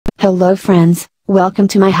Hello friends, welcome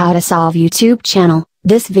to my How to Solve YouTube channel.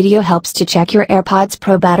 This video helps to check your AirPods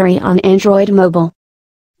Pro battery on Android mobile.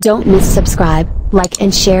 Don't miss subscribe, like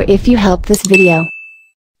and share if you help this video.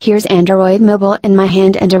 Here's Android mobile in my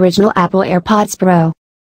hand and original Apple AirPods Pro.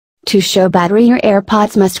 To show battery, your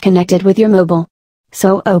AirPods must connect it with your mobile.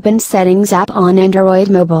 So open Settings app on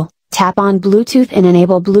Android mobile, tap on Bluetooth and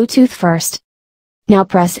enable Bluetooth first. Now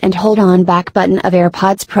press and hold on back button of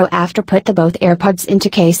AirPods Pro after put the both AirPods into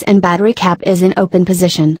case and battery cap is in open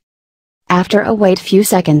position. After a wait few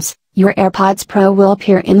seconds, your AirPods Pro will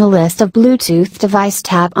appear in the list of Bluetooth device.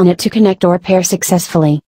 Tap on it to connect or pair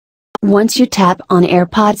successfully. Once you tap on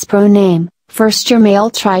AirPods Pro name, first your mail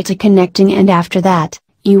try to connecting and after that,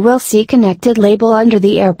 you will see connected label under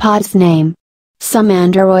the AirPods name. Some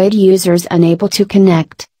Android users unable to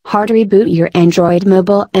connect. Hard reboot your Android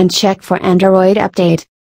mobile and check for Android update.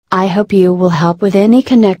 I hope you will help with any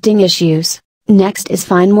connecting issues. Next is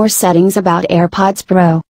find more settings about AirPods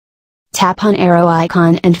Pro. Tap on arrow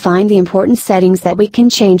icon and find the important settings that we can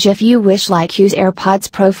change if you wish, like use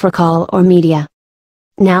AirPods Pro for call or media.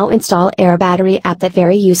 Now install Airbattery app that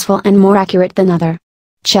very useful and more accurate than other.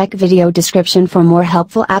 Check video description for more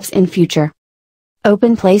helpful apps in future.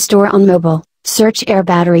 Open Play Store on mobile, search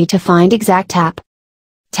Airbattery to find exact app.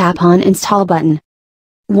 Tap on Install button.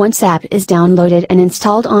 Once app is downloaded and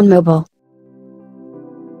installed on mobile,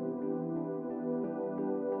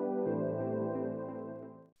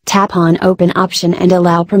 tap on Open option and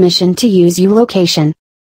allow permission to use your location.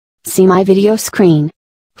 See my video screen.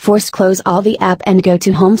 Force close all the app and go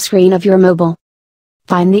to home screen of your mobile.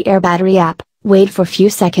 Find the Airbattery app, wait for few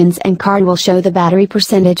seconds and card will show the battery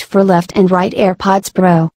percentage for left and right AirPods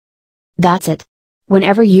Pro. That's it.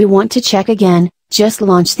 Whenever you want to check again, just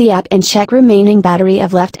launch the app and check remaining battery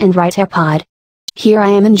of left and right AirPod. Here I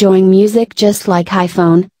am enjoying music just like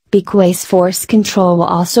iPhone, because force control will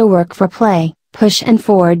also work for play, push and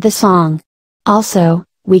forward the song. Also,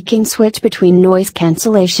 we can switch between noise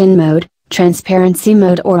cancellation mode, transparency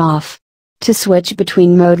mode or off. To switch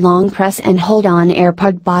between mode, long press and hold on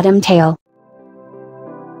AirPod bottom tail.